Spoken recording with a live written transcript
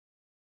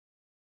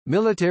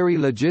Military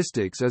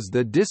logistics is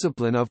the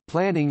discipline of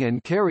planning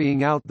and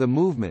carrying out the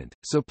movement,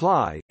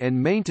 supply, and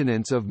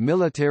maintenance of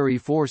military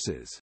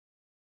forces.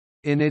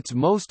 In its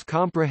most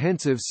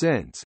comprehensive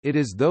sense, it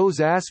is those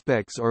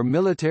aspects or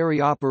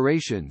military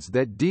operations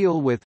that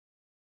deal with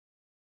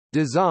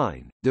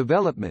design,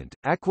 development,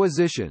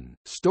 acquisition,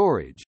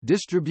 storage,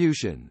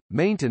 distribution,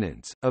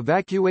 maintenance,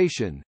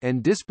 evacuation,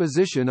 and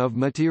disposition of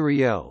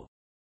materiel.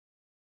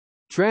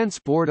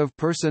 Transport of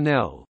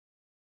personnel.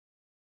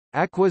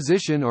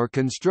 Acquisition or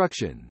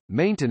construction,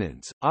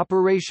 maintenance,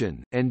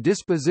 operation, and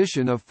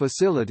disposition of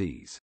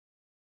facilities.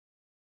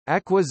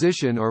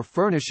 Acquisition or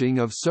furnishing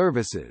of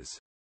services.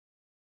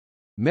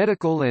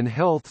 Medical and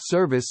health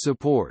service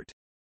support.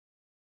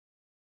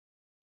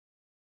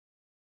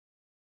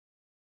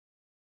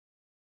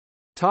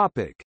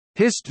 Topic: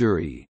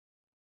 History.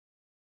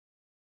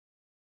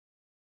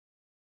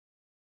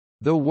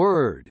 The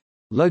word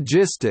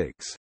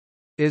logistics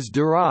is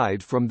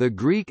derived from the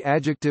Greek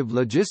adjective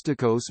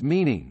logistikos,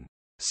 meaning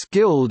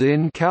skilled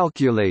in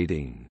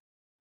calculating.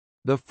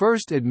 The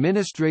first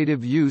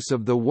administrative use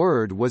of the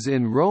word was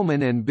in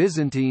Roman and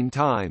Byzantine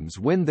times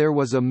when there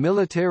was a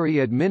military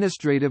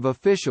administrative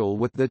official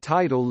with the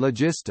title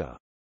logista.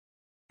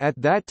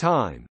 At that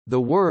time,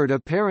 the word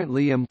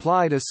apparently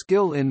implied a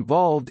skill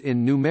involved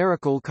in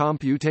numerical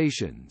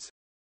computations.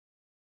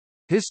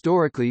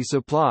 Historically,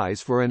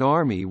 supplies for an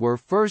army were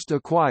first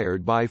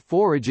acquired by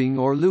foraging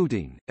or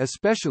looting,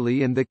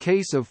 especially in the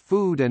case of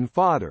food and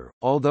fodder,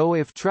 although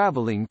if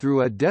traveling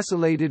through a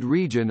desolated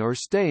region or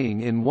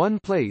staying in one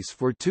place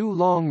for too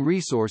long,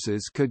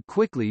 resources could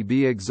quickly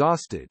be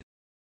exhausted.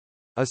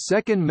 A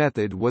second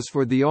method was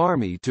for the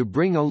army to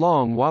bring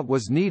along what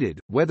was needed,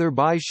 whether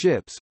by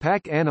ships,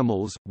 pack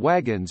animals,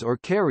 wagons, or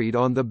carried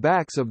on the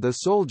backs of the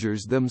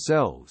soldiers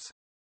themselves.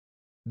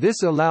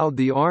 This allowed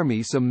the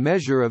army some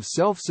measure of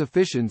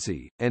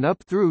self-sufficiency, and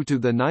up through to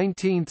the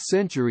 19th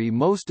century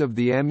most of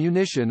the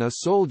ammunition a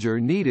soldier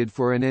needed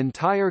for an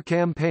entire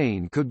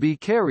campaign could be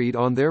carried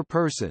on their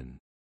person.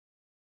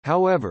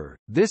 However,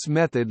 this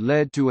method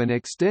led to an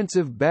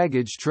extensive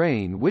baggage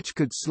train which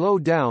could slow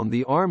down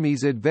the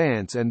army's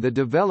advance, and the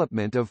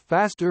development of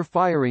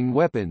faster-firing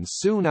weapons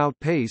soon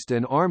outpaced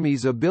an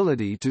army's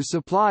ability to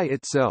supply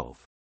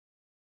itself.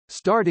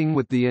 Starting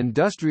with the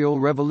Industrial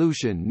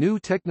Revolution, new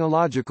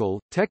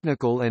technological,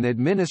 technical and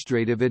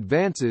administrative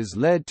advances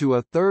led to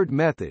a third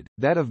method,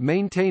 that of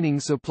maintaining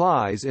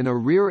supplies in a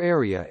rear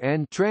area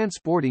and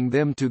transporting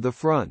them to the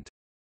front.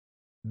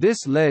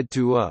 This led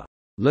to a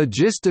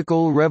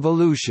logistical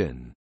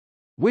revolution,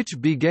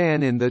 which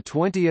began in the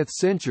 20th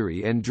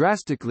century and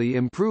drastically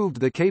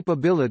improved the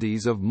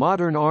capabilities of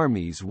modern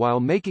armies while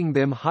making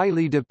them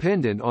highly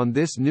dependent on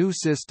this new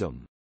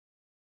system.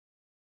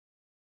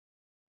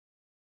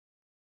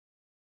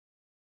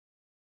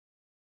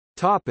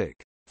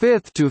 Topic: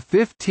 5th to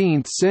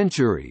 15th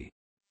century.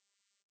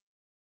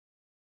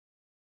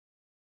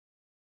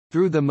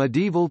 Through the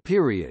medieval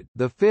period,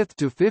 the 5th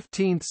to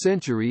 15th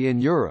century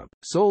in Europe,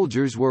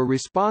 soldiers were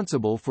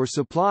responsible for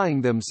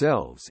supplying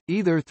themselves,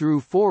 either through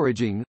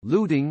foraging,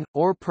 looting,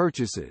 or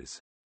purchases.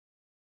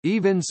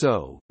 Even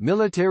so,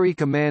 military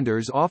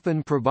commanders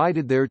often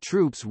provided their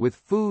troops with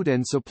food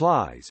and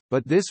supplies,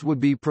 but this would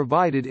be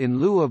provided in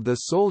lieu of the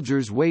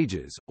soldiers'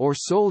 wages, or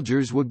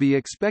soldiers would be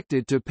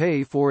expected to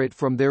pay for it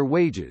from their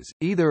wages,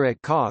 either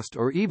at cost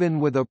or even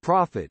with a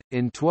profit.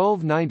 In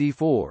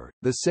 1294,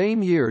 the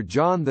same year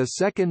John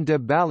II de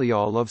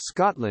Balliol of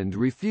Scotland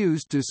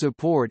refused to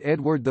support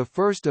Edward I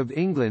of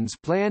England's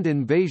planned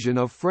invasion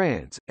of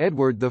France.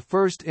 Edward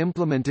I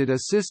implemented a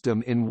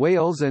system in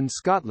Wales and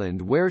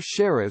Scotland where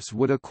sheriffs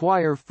would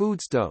acquire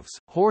foodstuffs,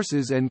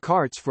 horses and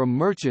carts from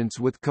merchants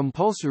with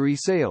compulsory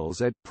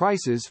sales at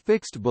prices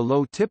fixed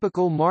below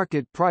typical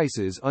market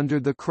prices under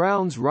the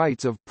Crown's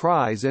rights of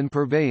prize and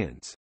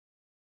purveyance.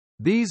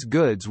 These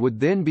goods would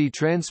then be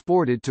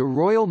transported to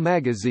royal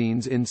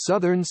magazines in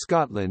southern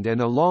Scotland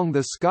and along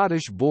the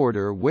Scottish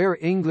border where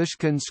English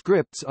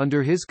conscripts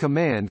under his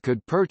command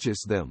could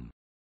purchase them.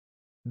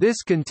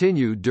 This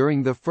continued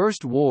during the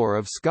First War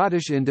of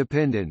Scottish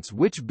Independence,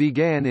 which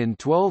began in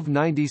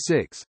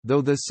 1296,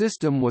 though the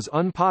system was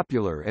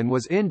unpopular and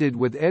was ended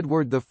with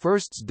Edward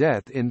I's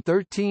death in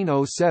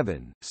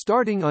 1307,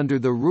 starting under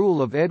the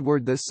rule of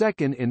Edward II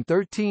in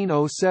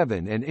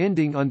 1307 and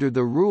ending under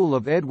the rule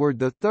of Edward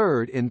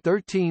III in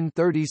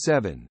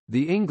 1337.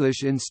 The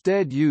English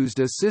instead used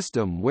a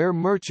system where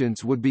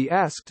merchants would be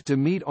asked to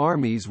meet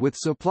armies with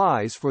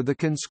supplies for the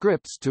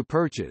conscripts to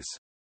purchase.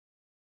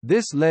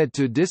 This led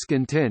to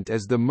discontent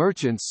as the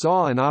merchants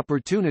saw an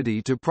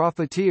opportunity to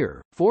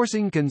profiteer,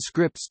 forcing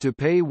conscripts to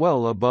pay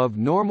well above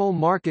normal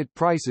market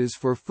prices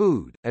for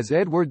food. As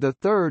Edward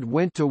III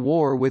went to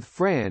war with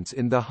France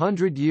in the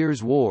Hundred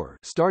Years' War,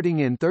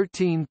 starting in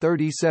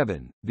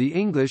 1337, the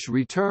English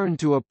returned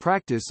to a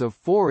practice of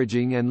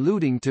foraging and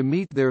looting to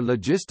meet their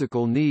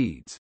logistical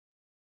needs.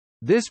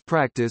 This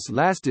practice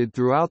lasted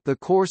throughout the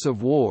course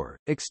of war,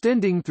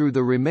 extending through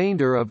the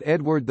remainder of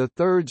Edward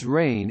III's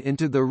reign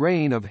into the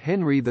reign of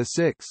Henry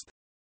VI.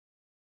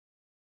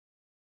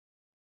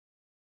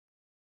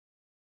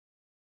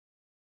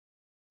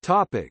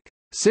 Topic: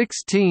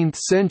 16th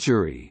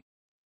century.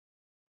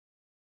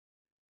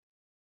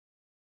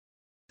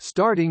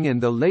 Starting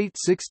in the late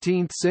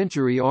 16th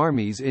century,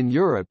 armies in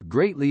Europe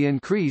greatly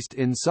increased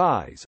in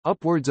size,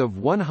 upwards of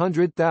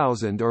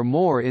 100,000 or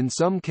more in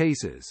some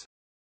cases.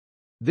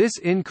 This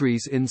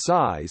increase in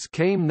size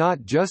came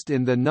not just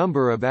in the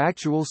number of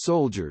actual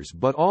soldiers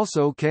but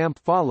also camp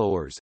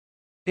followers,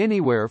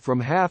 anywhere from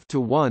half to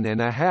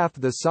 1.5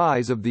 the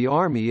size of the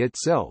army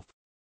itself,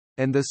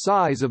 and the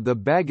size of the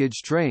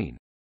baggage train,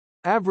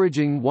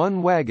 averaging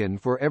 1 wagon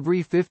for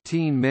every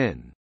 15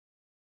 men.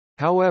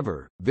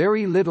 However,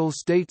 very little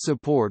state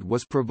support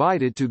was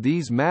provided to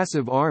these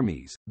massive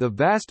armies, the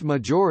vast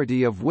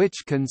majority of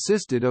which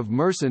consisted of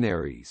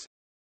mercenaries.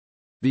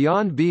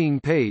 Beyond being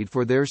paid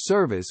for their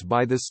service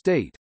by the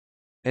state,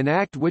 an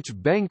act which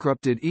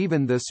bankrupted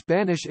even the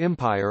Spanish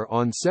Empire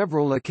on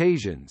several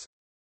occasions,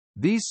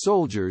 these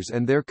soldiers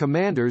and their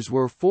commanders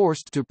were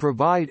forced to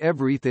provide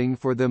everything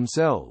for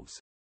themselves.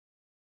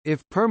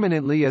 If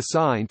permanently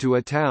assigned to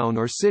a town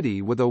or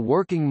city with a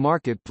working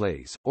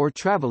marketplace, or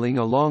traveling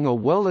along a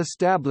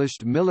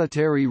well-established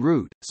military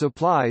route,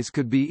 supplies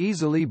could be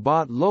easily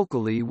bought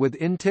locally with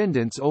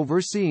intendants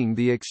overseeing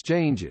the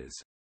exchanges.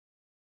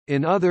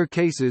 In other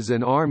cases,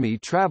 an army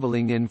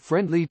traveling in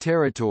friendly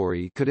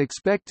territory could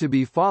expect to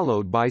be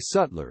followed by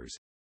sutlers,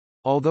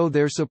 although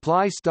their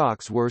supply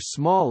stocks were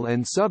small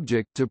and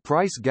subject to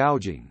price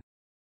gouging.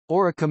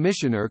 Or a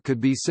commissioner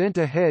could be sent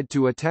ahead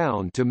to a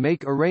town to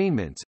make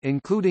arrangements,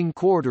 including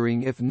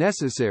quartering if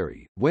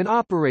necessary. When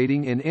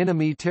operating in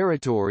enemy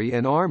territory,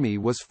 an army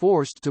was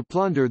forced to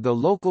plunder the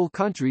local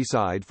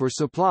countryside for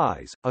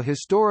supplies, a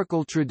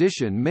historical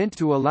tradition meant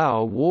to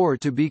allow war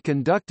to be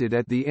conducted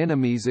at the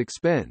enemy's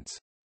expense.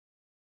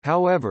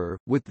 However,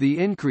 with the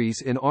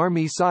increase in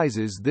army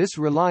sizes, this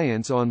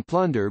reliance on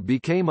plunder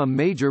became a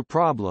major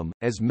problem,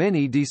 as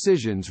many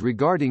decisions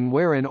regarding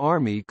where an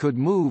army could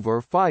move or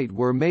fight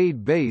were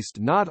made based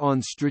not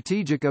on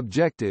strategic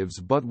objectives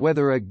but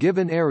whether a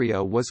given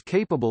area was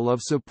capable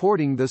of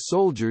supporting the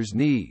soldiers'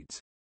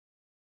 needs.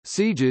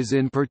 Sieges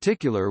in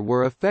particular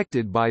were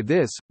affected by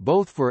this,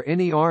 both for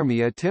any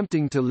army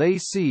attempting to lay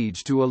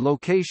siege to a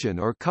location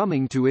or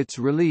coming to its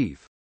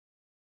relief.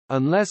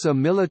 Unless a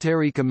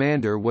military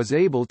commander was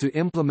able to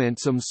implement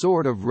some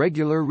sort of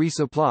regular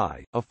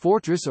resupply, a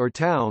fortress or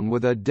town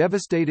with a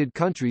devastated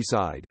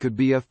countryside could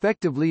be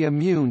effectively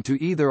immune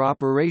to either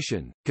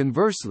operation.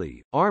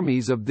 Conversely,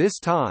 armies of this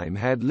time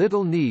had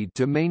little need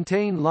to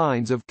maintain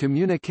lines of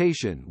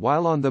communication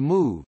while on the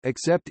move,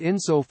 except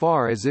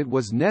insofar as it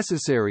was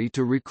necessary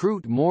to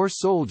recruit more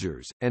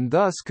soldiers, and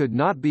thus could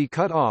not be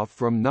cut off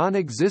from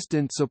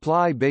non-existent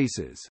supply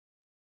bases.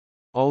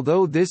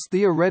 Although this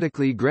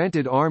theoretically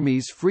granted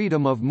armies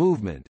freedom of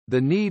movement,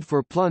 the need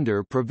for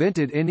plunder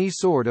prevented any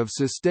sort of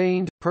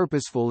sustained,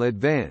 purposeful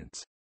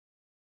advance.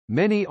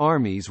 Many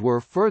armies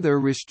were further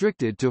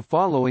restricted to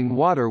following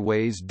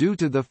waterways due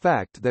to the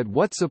fact that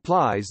what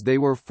supplies they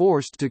were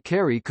forced to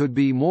carry could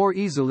be more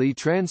easily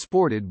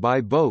transported by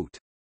boat.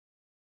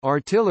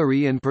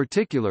 Artillery in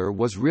particular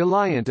was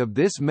reliant of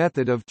this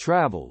method of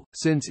travel,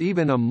 since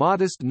even a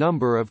modest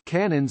number of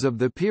cannons of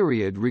the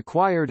period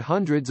required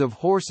hundreds of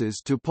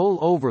horses to pull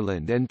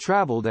overland and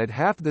traveled at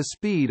half the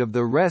speed of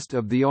the rest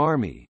of the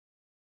army.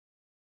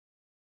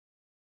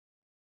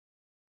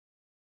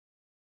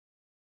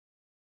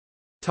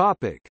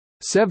 Topic: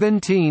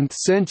 17th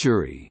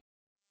century.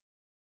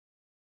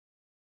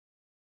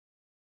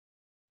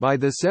 By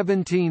the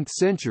 17th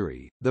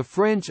century, the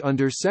French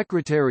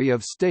Under-Secretary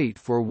of State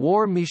for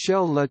War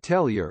Michel Le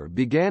Tellier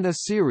began a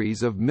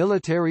series of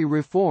military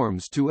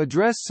reforms to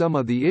address some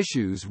of the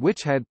issues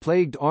which had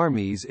plagued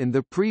armies in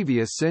the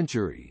previous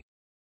century.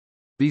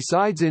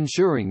 Besides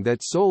ensuring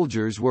that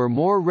soldiers were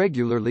more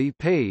regularly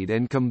paid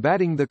and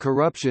combating the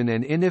corruption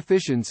and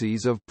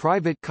inefficiencies of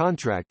private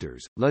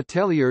contractors, Le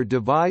Tellier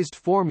devised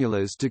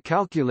formulas to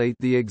calculate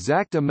the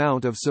exact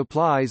amount of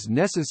supplies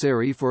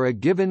necessary for a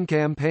given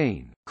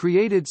campaign,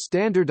 created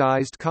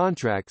standardized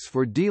contracts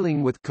for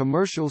dealing with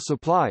commercial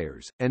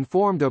suppliers, and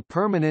formed a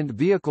permanent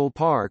vehicle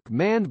park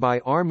manned by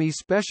army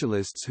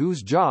specialists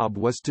whose job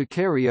was to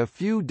carry a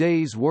few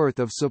days' worth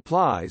of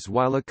supplies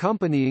while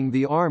accompanying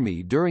the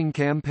army during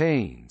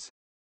campaigns.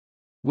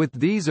 With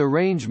these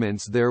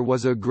arrangements, there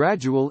was a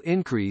gradual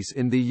increase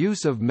in the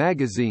use of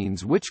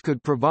magazines which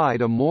could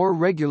provide a more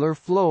regular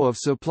flow of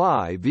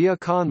supply via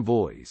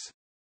convoys.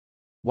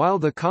 While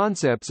the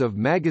concepts of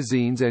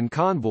magazines and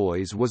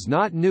convoys was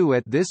not new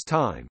at this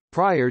time,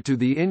 prior to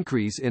the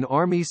increase in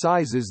army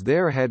sizes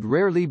there had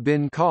rarely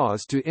been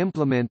cause to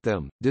implement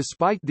them.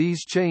 Despite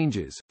these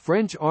changes,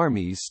 French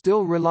armies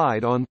still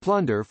relied on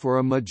plunder for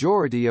a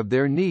majority of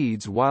their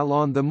needs while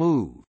on the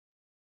move.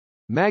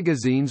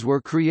 Magazines were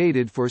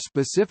created for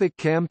specific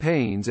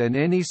campaigns and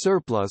any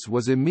surplus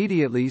was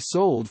immediately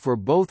sold for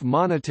both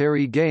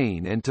monetary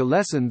gain and to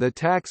lessen the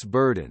tax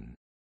burden.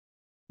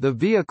 The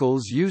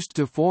vehicles used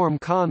to form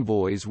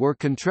convoys were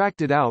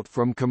contracted out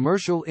from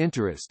commercial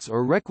interests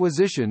or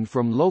requisitioned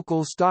from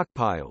local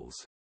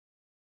stockpiles.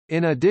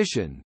 In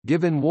addition,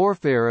 given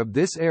warfare of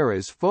this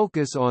era's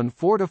focus on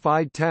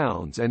fortified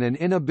towns and an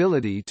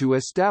inability to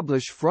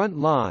establish front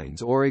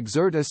lines or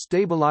exert a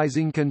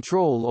stabilizing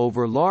control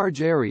over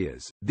large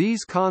areas,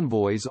 these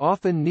convoys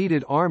often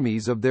needed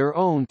armies of their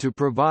own to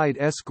provide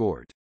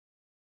escort.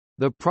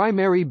 The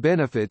primary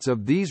benefits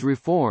of these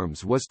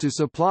reforms was to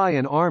supply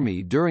an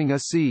army during a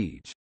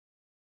siege.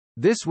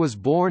 This was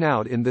borne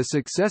out in the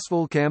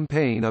successful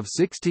campaign of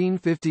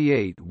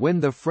 1658 when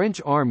the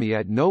French army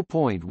at no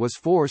point was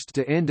forced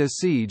to end a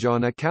siege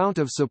on account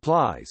of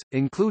supplies,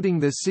 including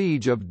the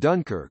siege of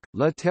Dunkirk.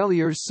 Le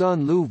Tellier's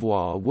son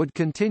Louvois would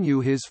continue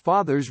his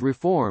father's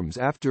reforms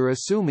after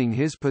assuming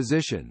his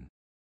position.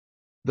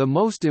 The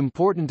most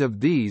important of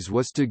these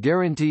was to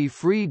guarantee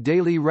free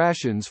daily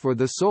rations for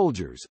the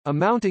soldiers,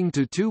 amounting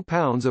to 2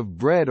 pounds of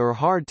bread or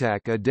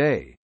hardtack a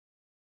day.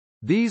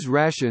 These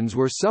rations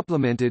were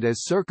supplemented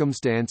as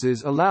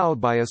circumstances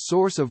allowed by a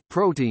source of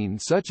protein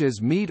such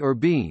as meat or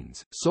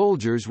beans.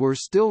 Soldiers were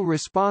still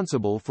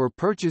responsible for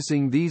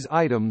purchasing these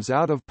items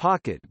out of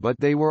pocket, but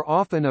they were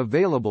often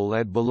available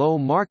at below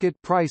market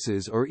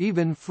prices or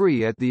even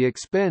free at the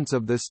expense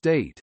of the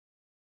state.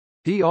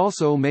 He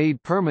also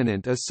made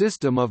permanent a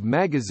system of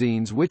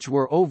magazines which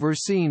were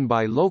overseen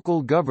by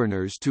local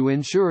governors to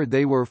ensure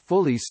they were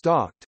fully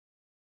stocked.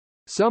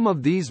 Some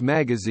of these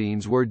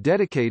magazines were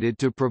dedicated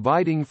to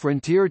providing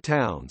frontier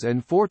towns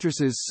and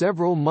fortresses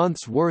several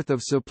months' worth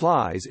of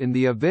supplies in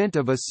the event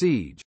of a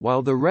siege,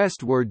 while the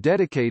rest were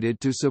dedicated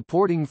to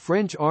supporting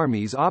French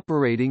armies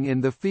operating in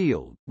the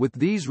field. With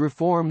these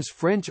reforms,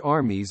 French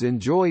armies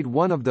enjoyed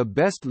one of the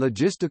best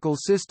logistical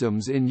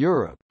systems in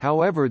Europe,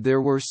 however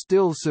there were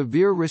still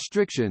severe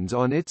restrictions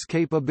on its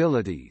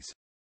capabilities.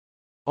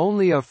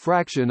 Only a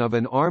fraction of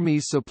an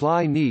army's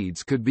supply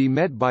needs could be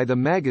met by the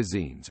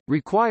magazines,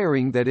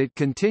 requiring that it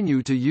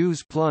continue to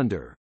use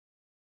plunder.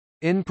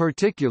 In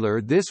particular,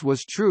 this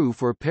was true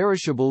for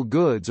perishable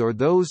goods or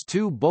those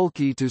too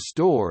bulky to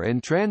store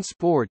and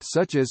transport,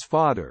 such as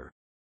fodder.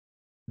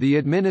 The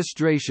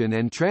administration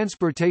and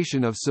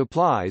transportation of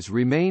supplies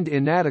remained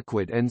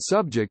inadequate and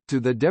subject to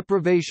the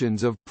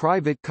deprivations of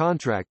private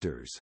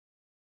contractors.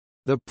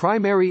 The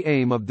primary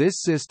aim of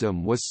this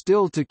system was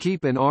still to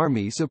keep an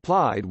army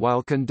supplied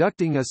while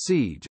conducting a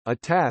siege, a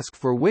task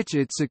for which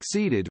it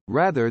succeeded,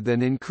 rather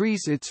than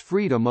increase its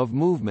freedom of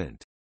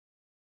movement.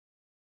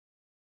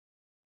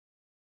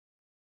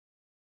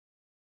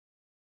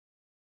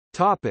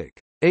 Topic: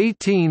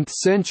 18th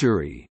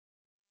century.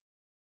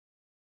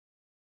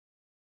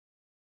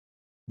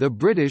 The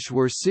British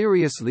were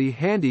seriously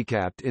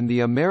handicapped in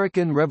the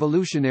American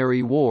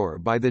Revolutionary War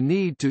by the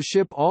need to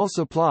ship all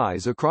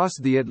supplies across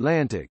the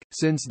Atlantic,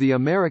 since the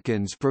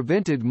Americans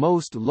prevented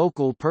most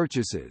local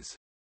purchases.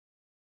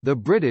 The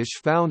British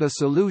found a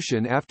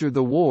solution after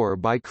the war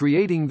by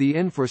creating the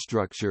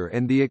infrastructure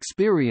and the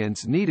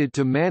experience needed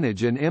to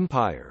manage an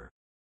empire.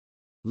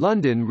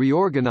 London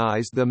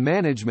reorganised the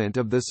management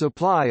of the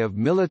supply of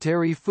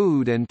military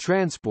food and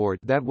transport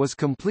that was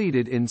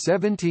completed in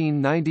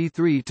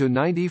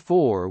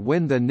 1793–94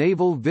 when the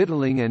Naval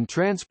Victualling and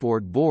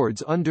Transport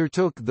Boards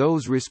undertook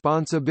those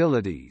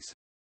responsibilities.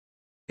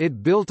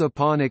 It built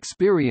upon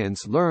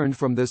experience learned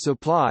from the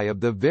supply of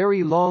the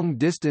very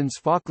long-distance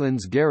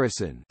Falklands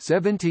Garrison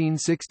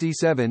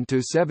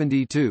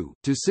 1767–72 to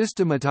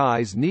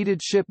systematize needed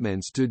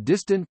shipments to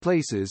distant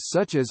places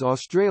such as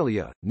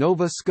Australia,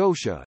 Nova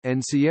Scotia,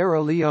 and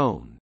Sierra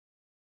Leone.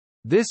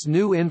 This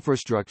new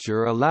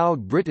infrastructure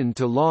allowed Britain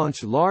to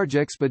launch large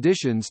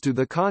expeditions to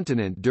the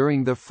continent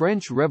during the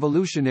French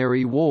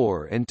Revolutionary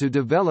War and to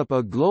develop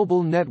a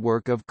global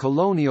network of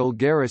colonial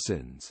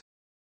garrisons.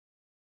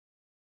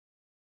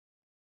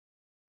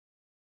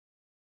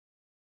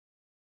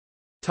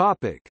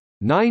 Topic: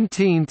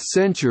 19th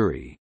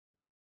century.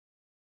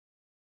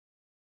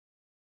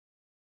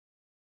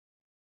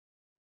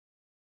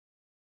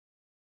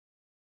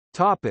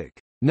 Topic: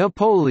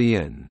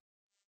 Napoleon.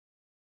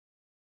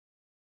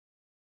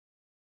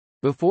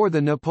 Before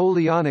the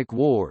Napoleonic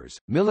Wars,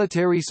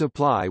 military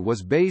supply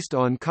was based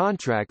on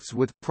contracts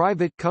with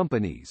private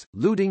companies,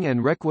 looting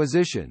and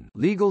requisition,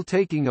 legal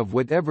taking of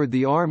whatever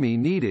the army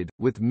needed,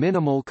 with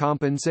minimal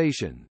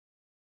compensation.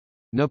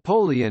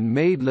 Napoleon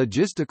made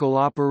logistical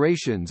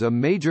operations a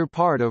major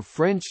part of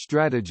French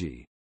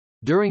strategy.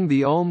 During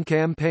the Ulm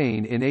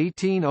campaign in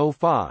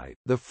 1805,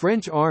 the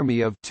French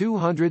army of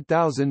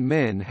 200,000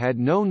 men had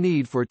no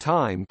need for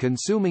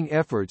time-consuming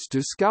efforts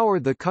to scour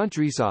the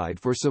countryside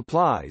for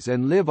supplies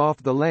and live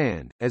off the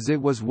land, as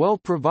it was well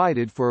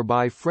provided for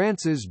by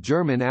France's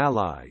German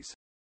allies.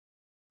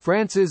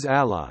 France's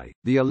ally,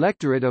 the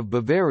electorate of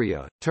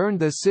Bavaria, turned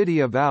the city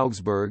of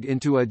Augsburg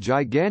into a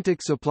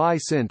gigantic supply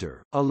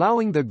centre,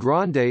 allowing the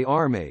Grande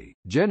Armée,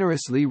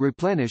 generously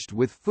replenished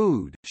with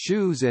food,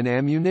 shoes and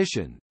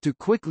ammunition, to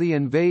quickly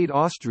invade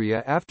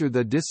Austria after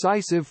the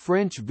decisive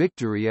French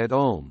victory at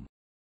Ulm.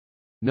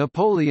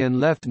 Napoleon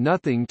left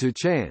nothing to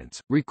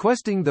chance,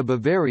 requesting the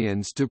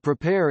Bavarians to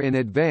prepare in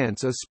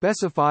advance a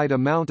specified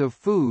amount of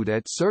food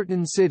at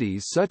certain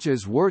cities such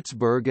as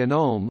Würzburg and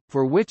Ulm,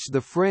 for which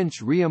the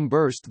French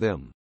reimbursed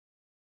them.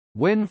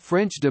 When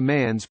French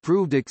demands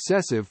proved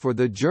excessive for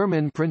the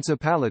German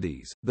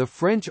principalities, the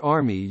French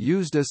army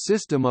used a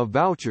system of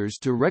vouchers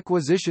to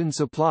requisition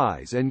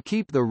supplies and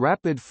keep the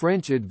rapid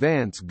French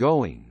advance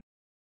going.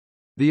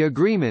 The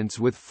agreements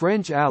with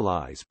French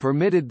allies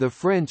permitted the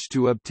French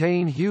to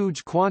obtain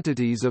huge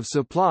quantities of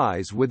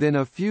supplies within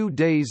a few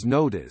days'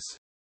 notice.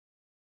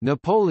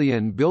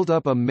 Napoleon built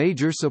up a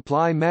major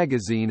supply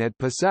magazine at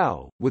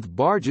Passau, with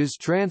barges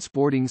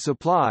transporting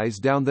supplies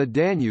down the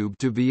Danube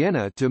to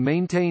Vienna to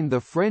maintain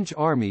the French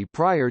army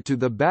prior to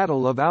the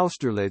Battle of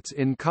Austerlitz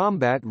in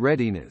combat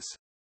readiness.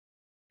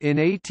 In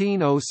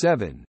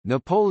 1807,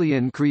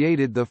 Napoleon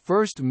created the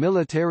first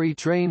military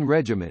train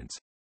regiments,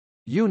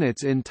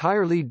 units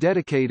entirely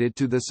dedicated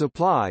to the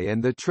supply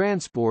and the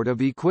transport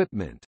of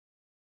equipment.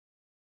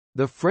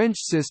 The French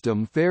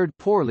system fared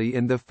poorly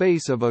in the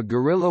face of a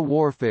guerrilla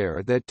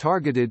warfare that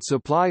targeted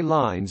supply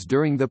lines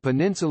during the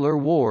Peninsular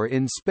War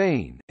in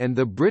Spain, and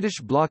the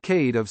British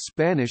blockade of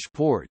Spanish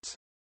ports.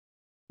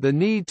 The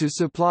need to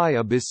supply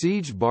a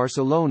besieged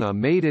Barcelona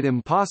made it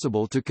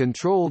impossible to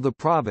control the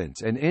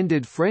province and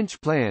ended French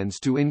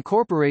plans to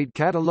incorporate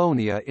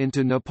Catalonia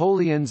into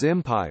Napoleon's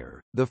empire.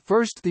 The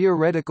first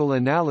theoretical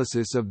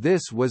analysis of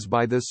this was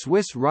by the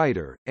Swiss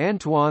writer,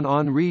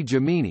 Antoine-Henri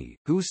Jomini,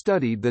 who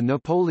studied the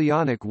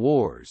Napoleonic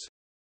Wars.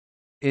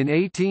 In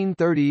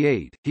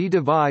 1838, he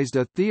devised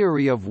a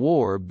theory of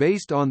war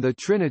based on the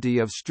trinity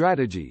of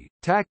strategy,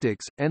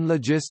 tactics, and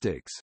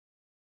logistics.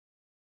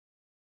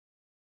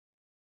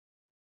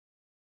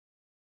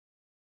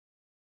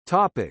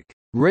 Topic: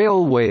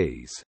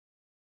 Railways.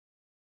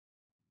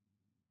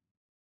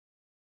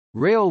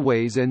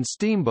 Railways and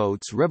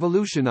steamboats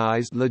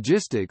revolutionized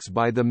logistics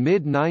by the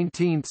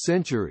mid-19th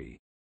century.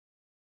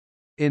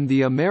 In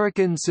the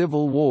American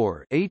Civil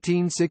War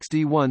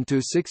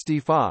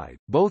 1861–65,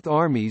 both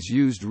armies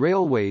used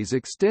railways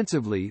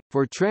extensively,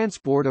 for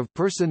transport of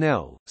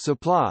personnel,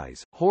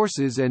 supplies,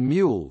 horses and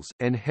mules,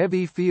 and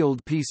heavy field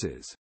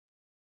pieces.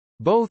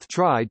 Both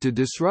tried to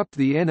disrupt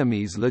the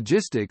enemy's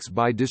logistics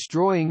by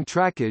destroying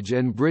trackage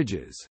and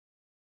bridges.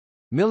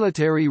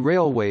 Military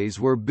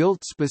railways were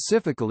built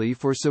specifically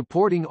for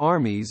supporting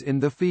armies in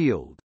the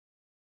field.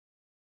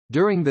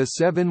 During the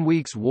 7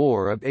 Weeks'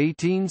 War of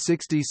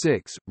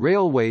 1866,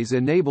 railways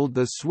enabled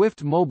the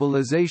swift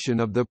mobilization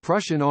of the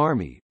Prussian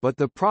army, but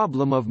the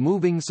problem of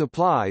moving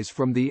supplies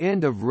from the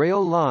end of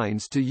rail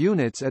lines to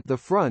units at the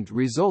front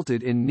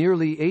resulted in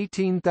nearly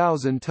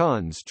 18,000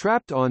 tons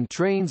trapped on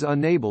trains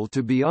unable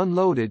to be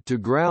unloaded to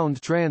ground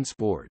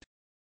transport.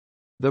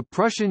 The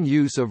Prussian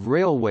use of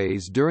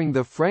railways during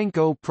the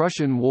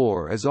Franco-Prussian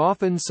War is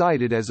often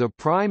cited as a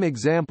prime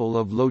example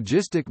of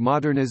logistic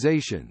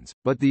modernizations,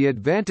 but the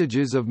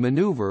advantages of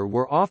maneuver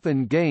were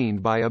often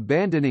gained by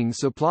abandoning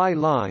supply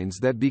lines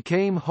that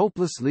became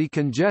hopelessly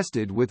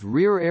congested with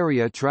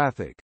rear-area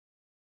traffic.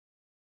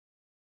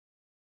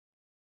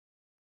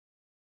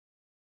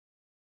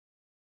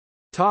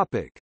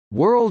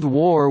 World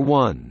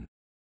War I.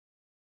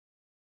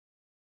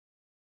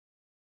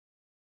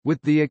 With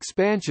the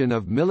expansion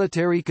of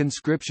military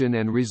conscription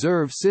and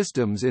reserve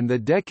systems in the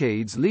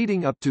decades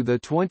leading up to the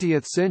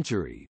 20th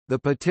century, the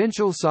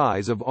potential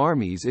size of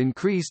armies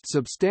increased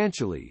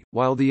substantially,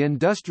 while the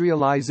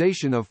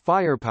industrialization of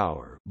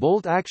firepower,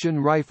 bolt-action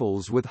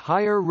rifles with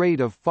higher rate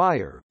of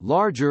fire,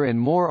 larger and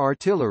more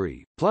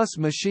artillery, plus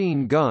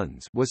machine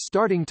guns, was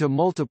starting to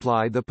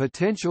multiply the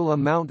potential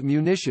amount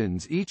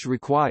munitions each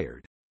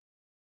required.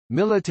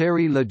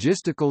 Military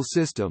logistical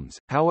systems,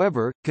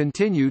 however,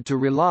 continued to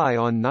rely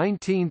on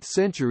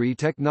 19th-century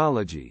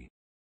technology.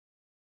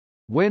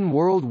 When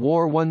World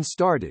War I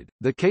started,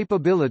 the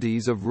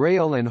capabilities of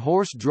rail and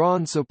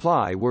horse-drawn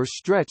supply were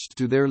stretched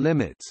to their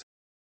limits.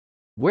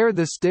 Where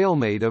the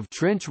stalemate of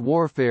trench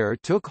warfare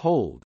took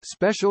hold,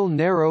 special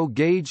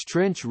narrow-gauge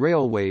trench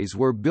railways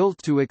were built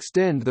to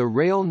extend the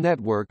rail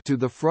network to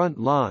the front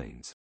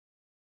lines.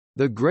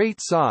 The great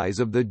size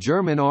of the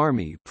German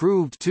army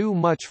proved too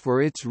much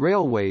for its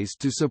railways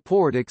to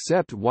support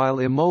except while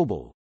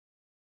immobile.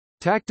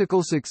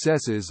 Tactical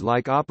successes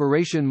like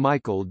Operation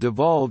Michael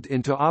devolved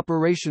into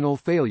operational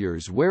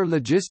failures where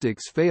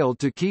logistics failed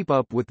to keep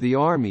up with the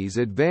army's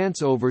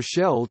advance over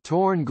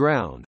shell-torn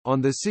ground. On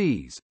the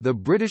seas, the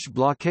British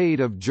blockade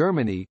of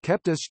Germany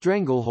kept a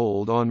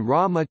stranglehold on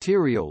raw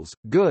materials,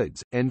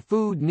 goods, and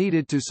food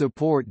needed to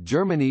support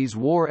Germany's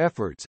war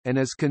efforts, and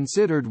is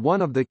considered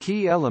one of the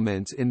key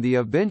elements in the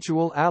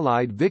eventual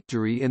Allied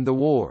victory in the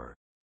war.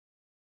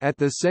 At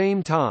the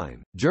same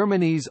time,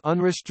 Germany's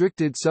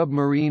unrestricted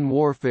submarine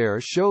warfare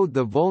showed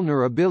the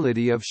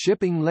vulnerability of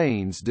shipping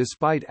lanes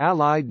despite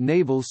Allied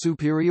naval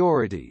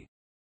superiority.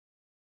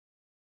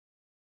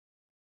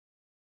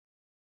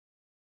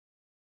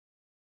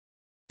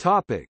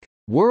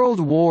 World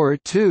War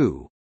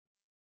II.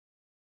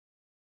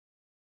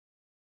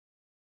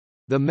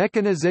 The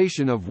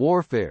mechanization of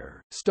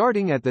warfare,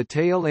 starting at the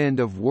tail end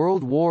of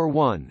World War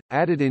I,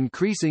 added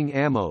increasing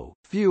ammo,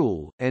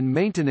 fuel, and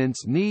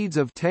maintenance needs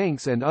of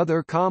tanks and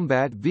other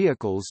combat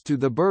vehicles to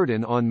the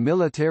burden on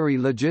military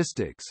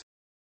logistics.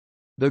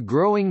 The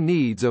growing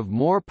needs of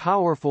more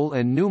powerful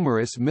and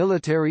numerous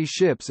military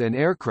ships and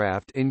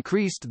aircraft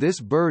increased this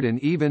burden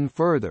even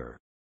further.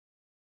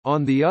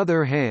 On the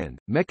other hand,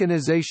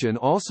 mechanization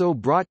also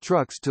brought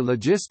trucks to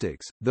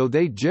logistics. Though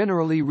they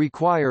generally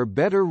require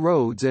better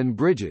roads and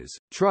bridges,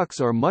 trucks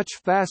are much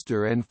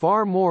faster and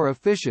far more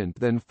efficient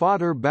than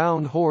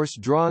fodder-bound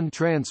horse-drawn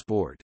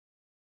transport.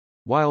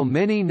 While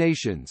many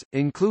nations,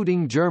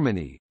 including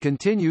Germany,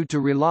 continue to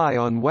rely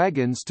on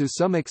wagons to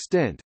some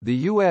extent, the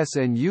US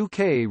and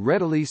UK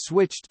readily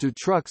switched to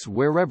trucks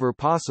wherever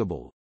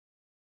possible.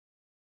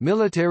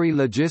 Military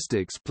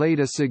logistics played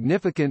a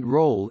significant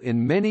role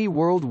in many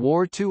World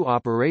War II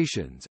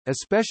operations,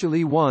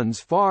 especially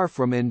ones far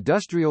from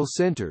industrial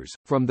centers,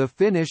 from the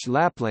Finnish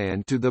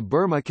Lapland to the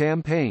Burma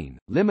campaign,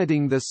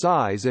 limiting the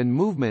size and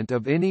movement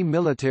of any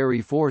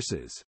military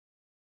forces.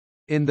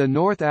 In the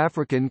North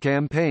African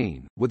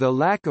campaign, with a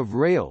lack of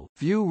rail,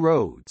 few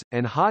roads,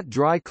 and hot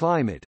dry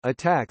climate,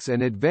 attacks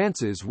and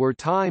advances were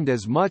timed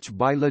as much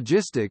by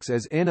logistics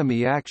as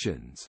enemy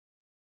actions.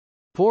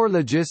 Poor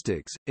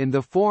logistics, in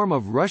the form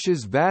of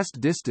Russia's vast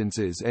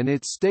distances and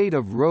its state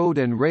of road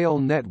and rail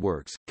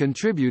networks,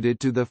 contributed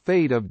to the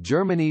fate of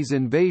Germany's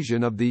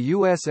invasion of the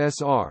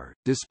USSR.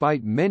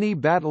 Despite many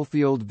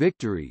battlefield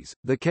victories,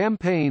 the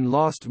campaign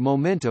lost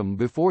momentum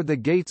before the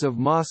gates of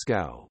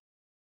Moscow.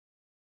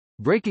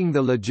 Breaking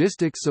the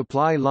logistics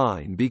supply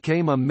line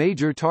became a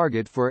major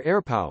target for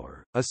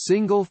airpower. A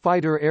single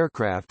fighter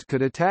aircraft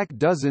could attack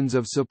dozens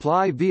of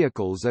supply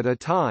vehicles at a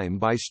time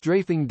by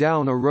strafing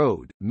down a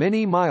road,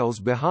 many miles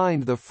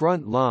behind the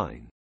front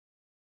line.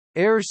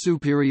 Air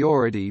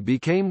superiority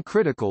became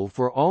critical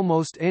for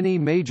almost any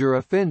major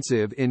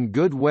offensive in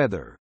good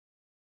weather.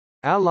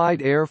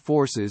 Allied air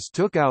forces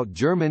took out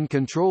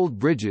German-controlled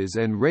bridges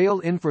and rail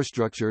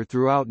infrastructure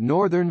throughout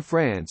northern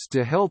France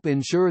to help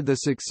ensure the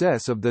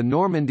success of the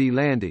Normandy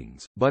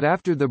landings, but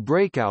after the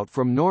breakout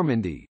from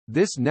Normandy,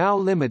 this now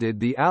limited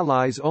the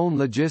Allies' own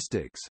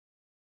logistics.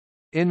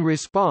 In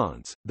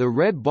response, the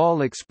Red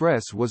Ball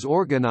Express was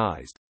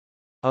organized,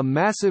 a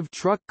massive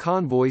truck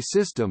convoy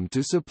system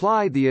to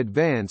supply the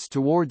advance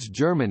towards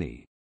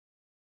Germany.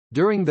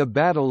 During the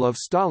Battle of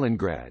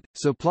Stalingrad,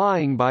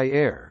 supplying by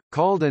air,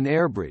 called an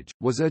airbridge,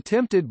 was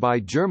attempted by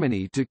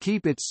Germany to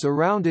keep its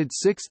surrounded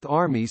Sixth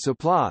Army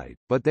supplied,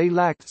 but they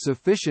lacked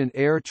sufficient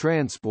air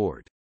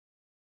transport.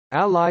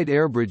 Allied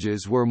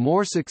airbridges were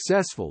more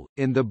successful,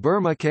 in the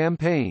Burma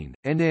campaign,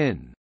 and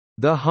in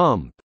the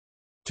Hump,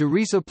 to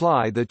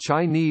resupply the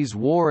Chinese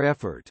war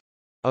effort.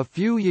 A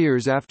few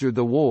years after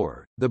the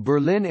war, the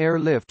Berlin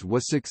airlift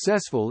was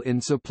successful in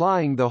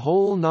supplying the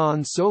whole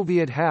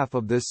non-Soviet half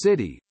of the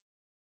city.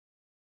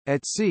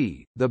 At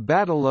sea, the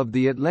Battle of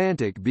the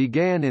Atlantic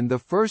began in the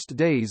first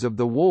days of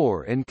the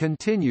war and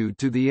continued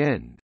to the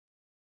end.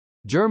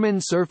 German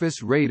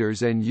surface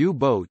raiders and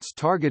U-boats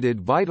targeted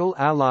vital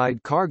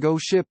Allied cargo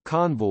ship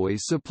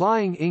convoys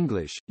supplying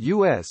English,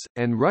 US,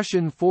 and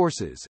Russian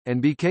forces, and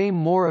became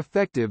more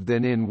effective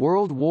than in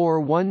World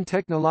War I.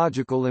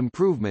 Technological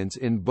improvements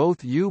in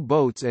both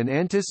U-boats and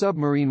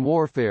anti-submarine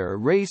warfare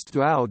raced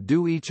to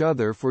outdo each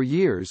other for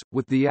years,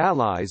 with the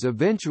Allies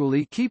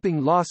eventually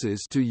keeping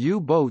losses to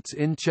U-boats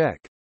in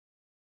check.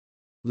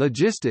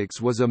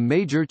 Logistics was a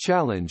major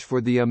challenge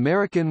for the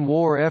American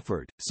war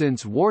effort,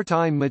 since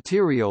wartime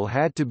material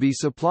had to be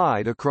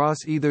supplied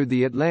across either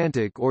the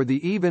Atlantic or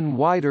the even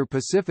wider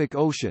Pacific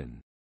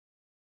Ocean.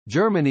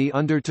 Germany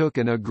undertook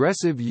an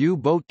aggressive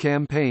U-boat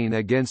campaign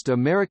against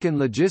American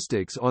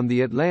logistics on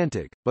the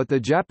Atlantic, but the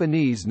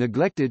Japanese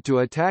neglected to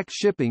attack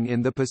shipping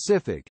in the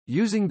Pacific,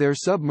 using their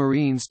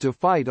submarines to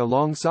fight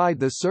alongside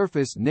the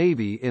surface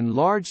navy in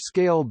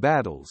large-scale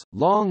battles.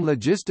 Long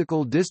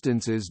logistical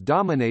distances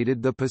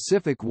dominated the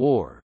Pacific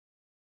War.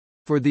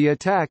 For the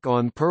attack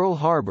on Pearl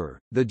Harbor,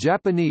 the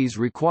Japanese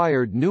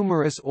required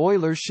numerous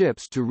oiler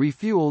ships to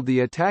refuel the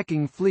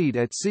attacking fleet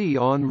at sea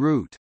en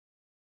route.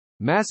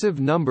 Massive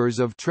numbers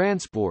of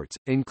transports,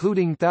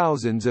 including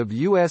thousands of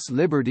U.S.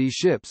 Liberty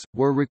ships,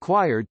 were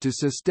required to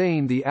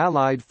sustain the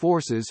Allied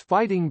forces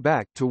fighting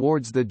back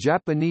towards the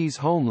Japanese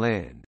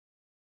homeland.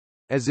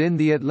 As in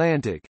the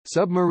Atlantic,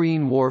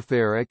 submarine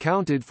warfare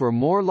accounted for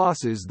more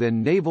losses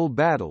than naval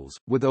battles,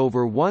 with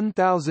over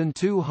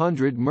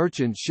 1,200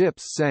 merchant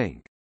ships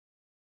sank.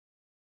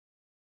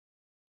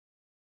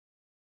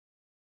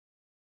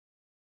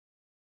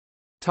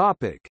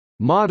 Topic: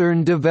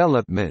 Modern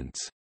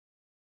developments.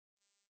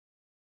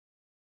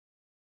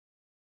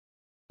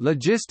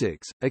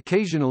 Logistics,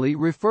 occasionally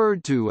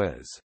referred to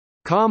as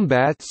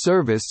combat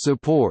service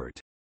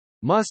support,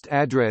 must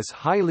address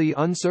highly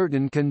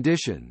uncertain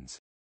conditions.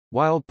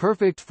 While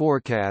perfect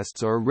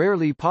forecasts are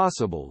rarely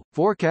possible,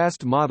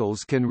 forecast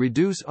models can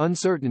reduce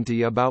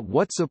uncertainty about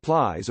what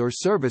supplies or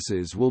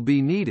services will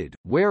be needed,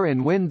 where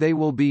and when they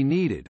will be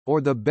needed, or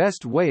the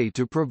best way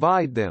to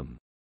provide them.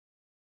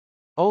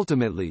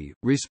 Ultimately,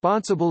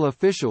 responsible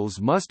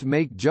officials must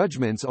make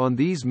judgments on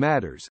these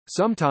matters,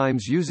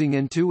 sometimes using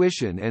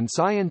intuition and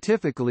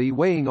scientifically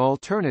weighing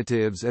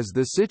alternatives as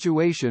the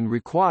situation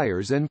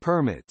requires and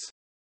permits.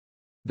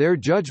 Their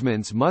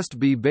judgments must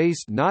be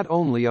based not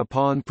only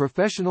upon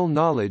professional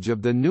knowledge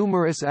of the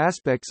numerous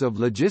aspects of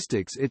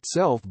logistics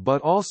itself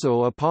but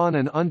also upon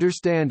an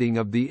understanding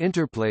of the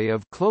interplay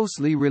of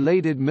closely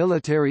related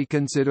military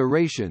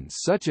considerations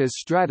such as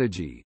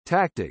strategy,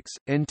 tactics,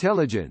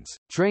 intelligence,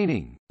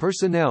 training,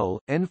 personnel,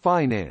 and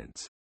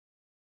finance.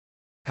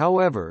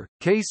 However,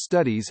 case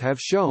studies have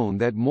shown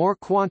that more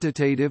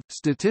quantitative,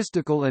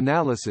 statistical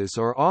analysis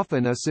are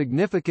often a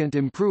significant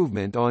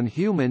improvement on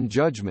human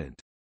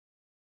judgment.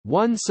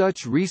 One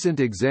such recent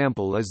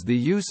example is the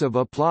use of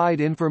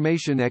applied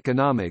information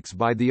economics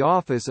by the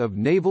Office of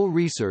Naval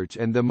Research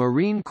and the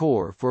Marine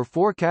Corps for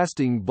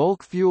forecasting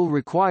bulk fuel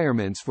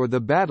requirements for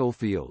the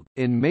battlefield.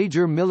 In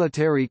major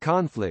military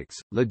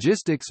conflicts,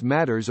 logistics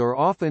matters are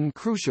often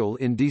crucial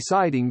in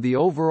deciding the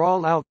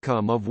overall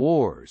outcome of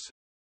wars.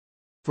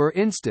 For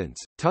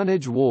instance,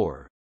 tonnage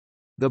war,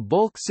 the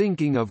bulk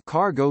sinking of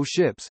cargo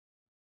ships,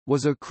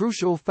 was a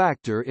crucial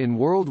factor in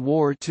World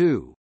War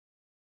II.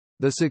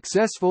 The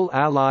successful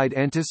Allied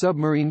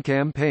anti-submarine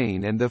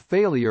campaign and the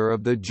failure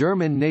of the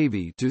German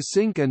Navy to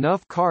sink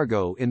enough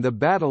cargo in the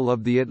Battle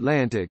of the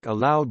Atlantic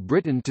allowed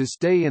Britain to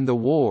stay in the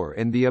war,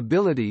 and the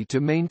ability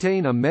to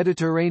maintain a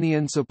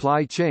Mediterranean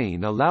supply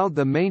chain allowed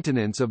the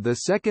maintenance of the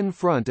Second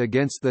Front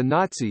against the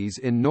Nazis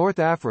in North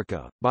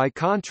Africa. By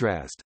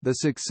contrast, the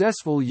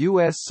successful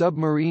U.S.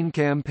 submarine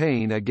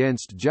campaign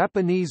against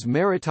Japanese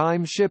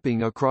maritime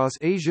shipping across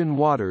Asian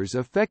waters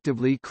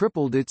effectively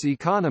crippled its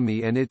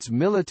economy and its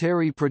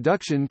military production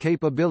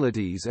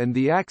capabilities, and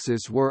the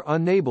Axis were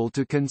unable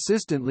to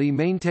consistently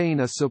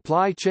maintain a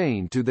supply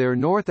chain to their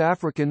North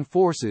African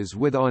forces,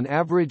 with on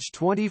average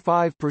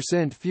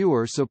 25%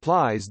 fewer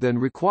supplies than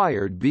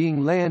required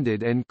being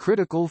landed and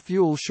critical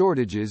fuel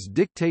shortages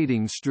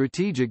dictating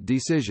strategic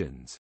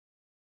decisions.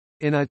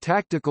 In a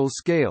tactical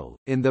scale,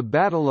 in the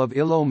Battle of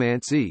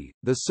Ilomantsy,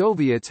 the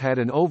Soviets had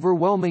an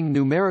overwhelming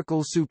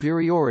numerical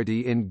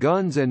superiority in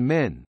guns and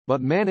men, but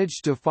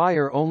managed to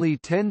fire only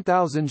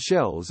 10,000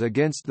 shells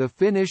against the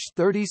Finnish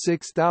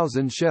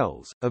 36,000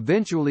 shells,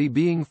 eventually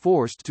being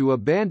forced to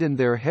abandon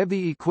their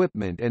heavy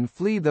equipment and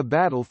flee the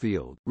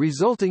battlefield,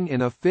 resulting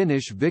in a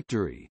Finnish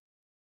victory.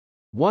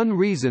 One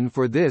reason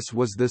for this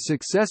was the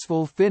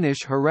successful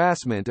Finnish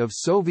harassment of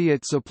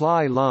Soviet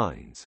supply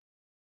lines.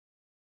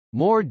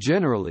 More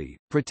generally,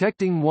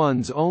 protecting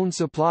one's own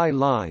supply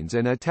lines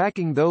and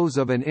attacking those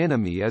of an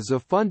enemy is a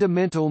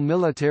fundamental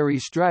military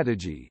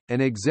strategy. An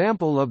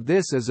example of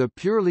this is a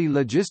purely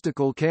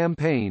logistical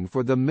campaign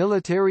for the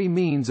military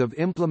means of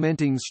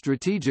implementing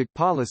strategic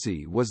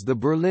policy was the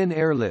Berlin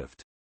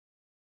airlift.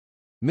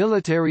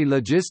 Military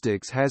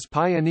logistics has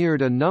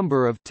pioneered a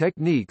number of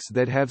techniques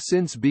that have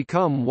since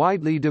become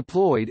widely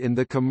deployed in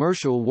the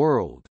commercial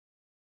world.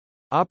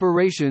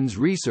 Operations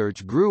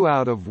research grew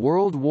out of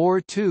World War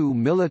II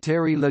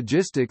military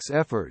logistics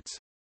efforts.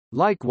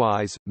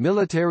 Likewise,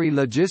 military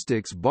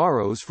logistics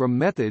borrows from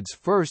methods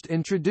first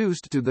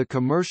introduced to the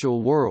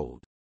commercial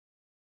world.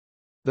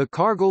 The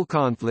Kargil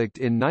conflict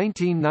in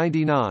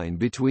 1999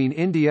 between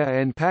India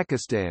and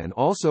Pakistan,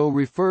 also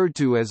referred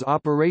to as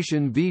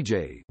Operation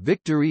Vijay,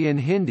 Victory in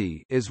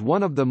Hindi, is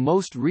one of the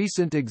most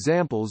recent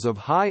examples of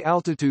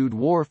high-altitude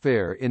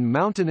warfare in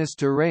mountainous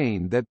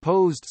terrain that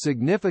posed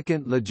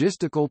significant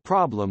logistical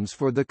problems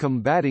for the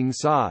combating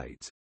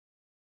sides.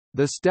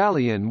 The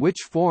Stallion, which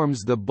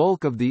forms the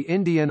bulk of the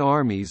Indian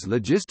Army's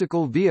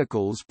logistical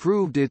vehicles,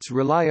 proved its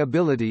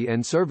reliability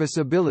and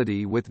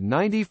serviceability with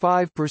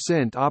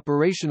 95%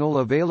 operational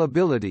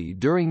availability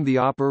during the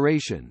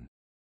operation.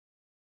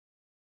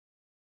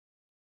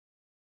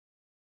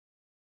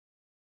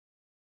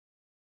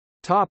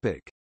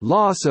 Topic: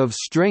 Loss of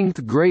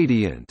strength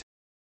gradient.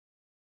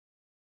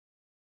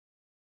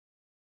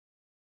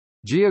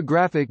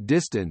 Geographic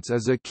distance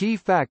is a key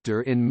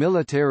factor in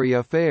military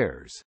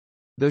affairs.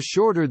 The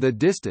shorter the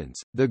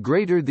distance, the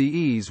greater the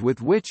ease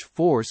with which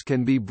force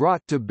can be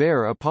brought to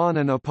bear upon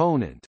an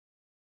opponent.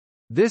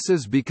 This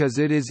is because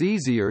it is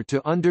easier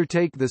to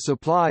undertake the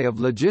supply of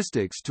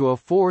logistics to a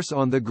force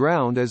on the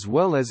ground as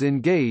well as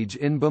engage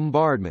in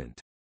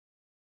bombardment.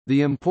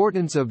 The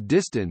importance of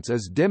distance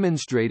is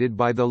demonstrated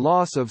by the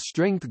loss of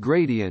strength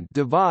gradient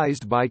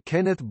devised by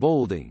Kenneth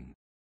Boulding.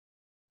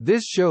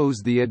 This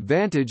shows the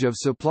advantage of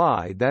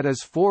supply that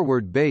is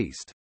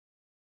forward-based.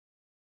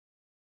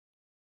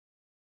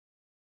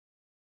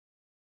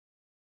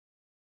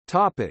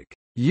 Topic: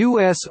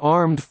 U.S.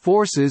 Armed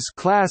Forces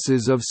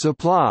classes of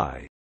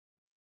supply.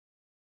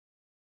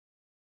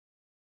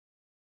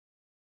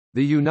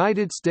 The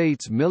United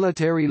States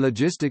military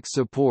logistics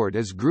support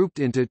is grouped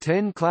into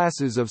 10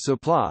 classes of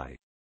supply.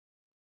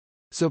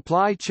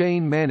 Supply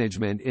chain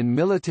management in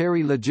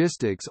military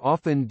logistics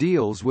often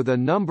deals with a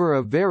number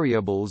of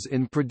variables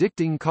in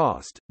predicting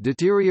cost,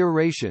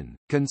 deterioration,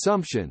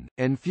 consumption,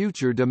 and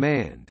future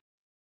demand.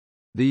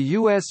 The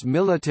U.S.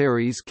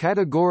 military's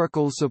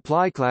categorical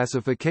supply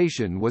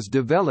classification was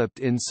developed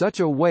in such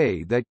a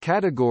way that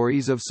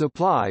categories of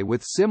supply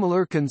with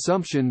similar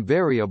consumption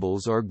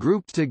variables are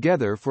grouped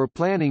together for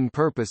planning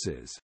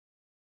purposes.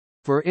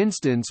 For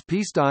instance,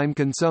 peacetime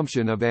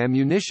consumption of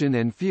ammunition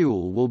and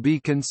fuel will be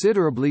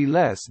considerably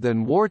less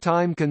than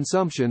wartime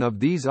consumption of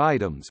these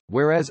items,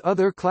 whereas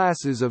other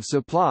classes of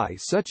supply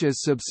such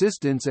as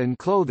subsistence and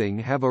clothing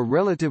have a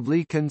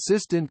relatively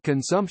consistent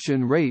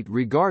consumption rate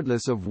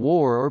regardless of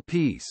war or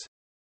peace.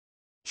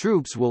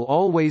 Troops will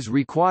always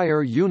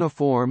require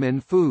uniform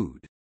and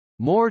food.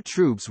 More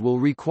troops will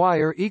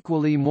require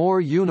equally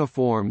more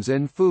uniforms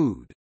and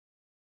food.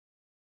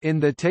 In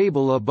the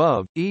table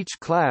above, each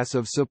class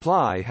of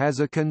supply has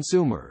a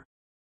consumer.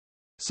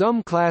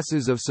 Some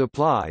classes of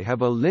supply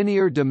have a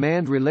linear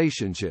demand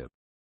relationship.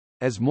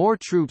 As more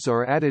troops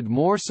are added,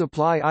 more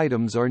supply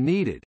items are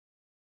needed.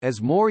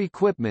 As more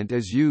equipment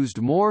is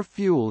used, more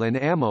fuel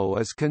and ammo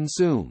is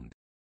consumed.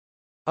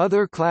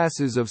 Other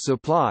classes of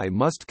supply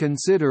must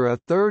consider a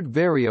third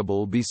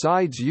variable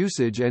besides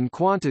usage and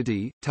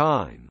quantity,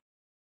 time.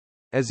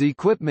 As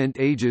equipment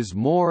ages,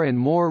 more and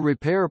more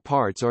repair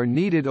parts are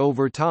needed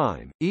over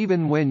time,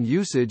 even when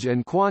usage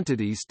and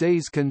quantity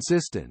stays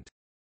consistent.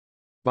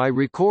 By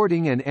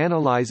recording and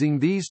analyzing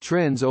these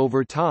trends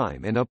over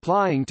time and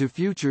applying to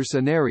future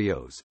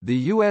scenarios, the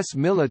U.S.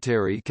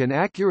 military can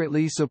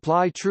accurately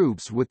supply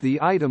troops with the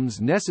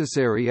items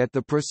necessary at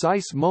the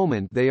precise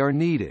moment they are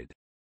needed.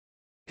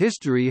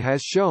 History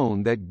has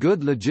shown that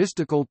good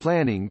logistical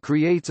planning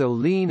creates a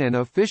lean and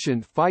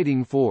efficient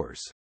fighting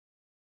force.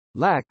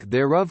 Lack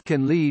thereof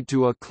can lead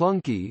to a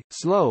clunky,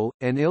 slow,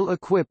 and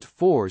ill-equipped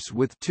force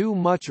with too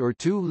much or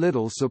too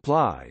little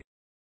supply.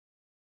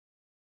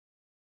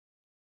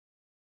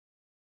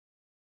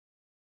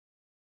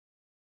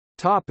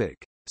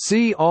 Topic.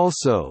 See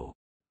also: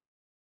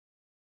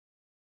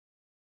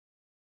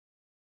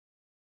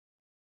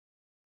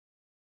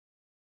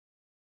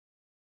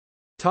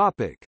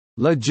 Topic.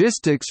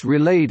 Logistics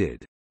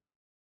related.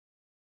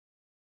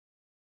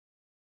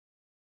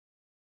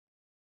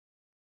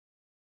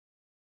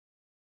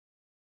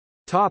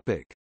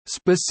 Topic: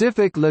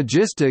 Specific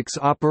logistics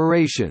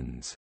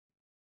operations.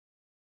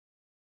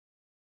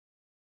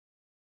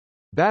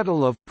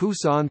 Battle of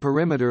Pusan,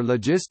 perimeter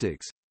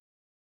logistics.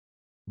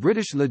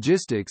 British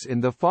logistics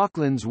in the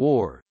Falklands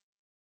War.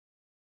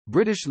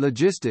 British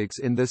logistics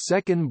in the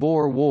Second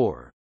Boer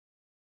War.